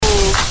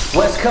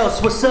West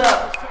Coast, what's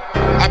up?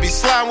 I be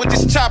sliding with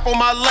this chop on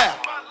my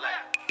lap,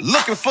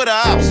 looking for the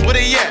ops, where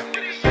they at?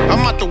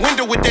 I'm out the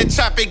window with that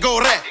chop, it go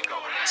that.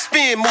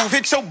 Spin move,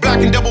 hit your block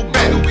and double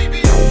back.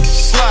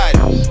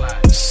 Sliding,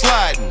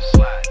 sliding,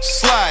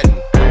 sliding,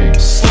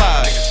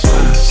 sliding,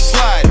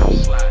 sliding,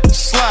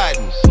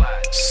 sliding,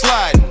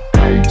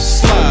 sliding, sliding,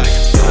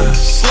 sliding,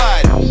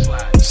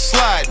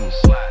 sliding,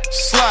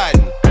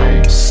 sliding,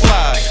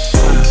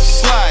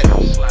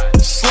 sliding,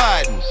 sliding,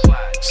 sliding,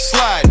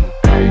 sliding.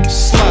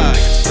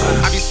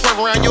 I be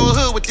swerving around your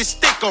hood with this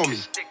stick on me.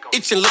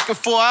 Itching, looking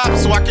for an op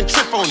so I can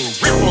trip on him,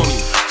 rip on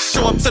him.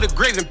 Show up to the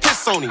grave and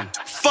piss on him.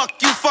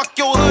 Fuck you, fuck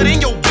your hood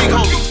and your big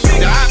homie.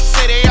 The ops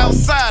say they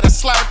outside, I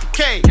slide with the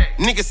K.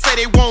 Niggas say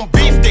they want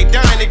beef, they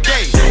dying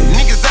today.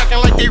 Niggas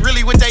acting like they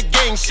really with that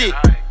gang shit.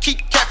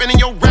 Keep capping in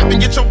your rap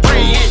and get your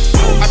brain hit.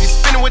 I be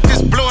spinning with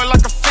this blower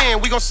like a fan.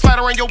 We gon' slide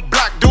around your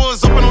block,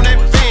 doors open on that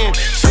van.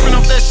 Tripping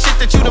off that shit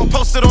that you done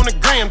posted on the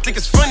gram. Think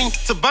it's funny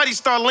to body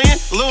star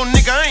land? Little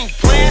nigga, I ain't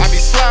playing. I be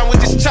sliding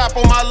with this chop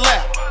on my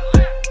lap,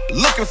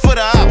 looking for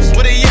the ops,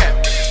 where they at?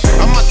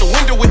 I'm out the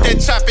window with that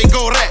chop, it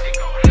go that.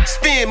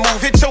 Spin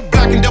move, hit your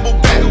block and double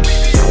back.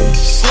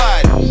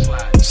 Sliding,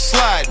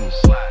 sliding,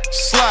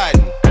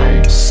 sliding,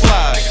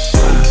 sliding,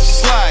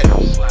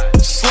 sliding,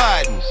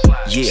 sliding,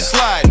 yeah,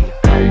 sliding,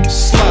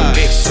 sliding.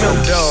 Big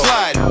Snoop Dogg,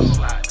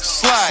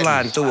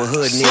 sliding through a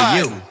hood near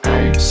you.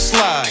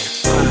 Sliding,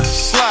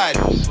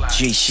 sliding,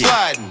 G shit.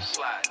 sliding,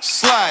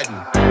 sliding.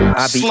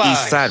 I be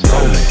east side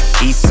rolling,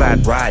 east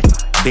side riding.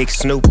 Big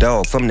Snoop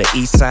Dogg from the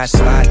east side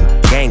sliding.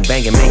 Gang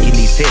banging, making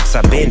these hits,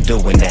 I been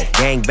doing that.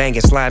 Gang banging,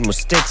 sliding with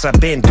sticks, I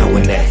been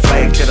doing that.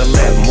 Flag to the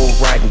left,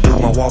 move right and do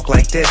my walk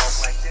like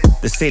this.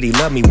 The city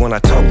love me when I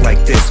talk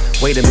like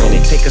this. Wait a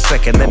minute, take a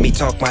second, let me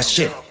talk my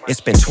shit. It's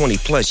been 20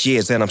 plus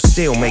years and I'm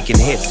still making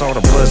hits. All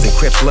the Bloods and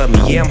Crips love me,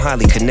 yeah, I'm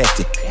highly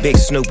connected. Big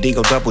Snoop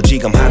Deagle, Double G,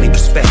 I'm highly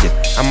respected.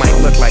 I might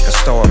look like a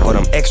star, but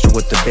I'm extra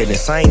with the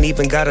business. I ain't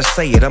even gotta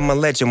say it, I'm a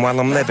legend while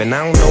I'm living.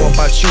 I don't know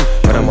about you,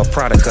 but I'm a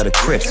product of the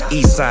Crips.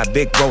 East side,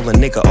 big rollin'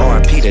 nigga,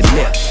 R.I.P. to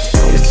Nip.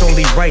 It's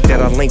only right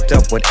that I linked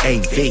up with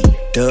AV.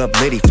 Dub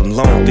Liddy from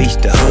Long Beach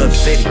to Hub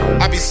City.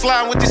 I be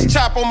sliding with this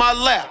chop on my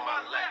lap,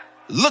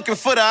 looking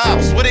for the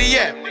ops, where they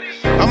at?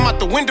 I'm out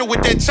the window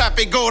with that chop,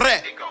 it go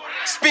that.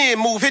 Spin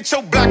move, hit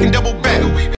your block and double back.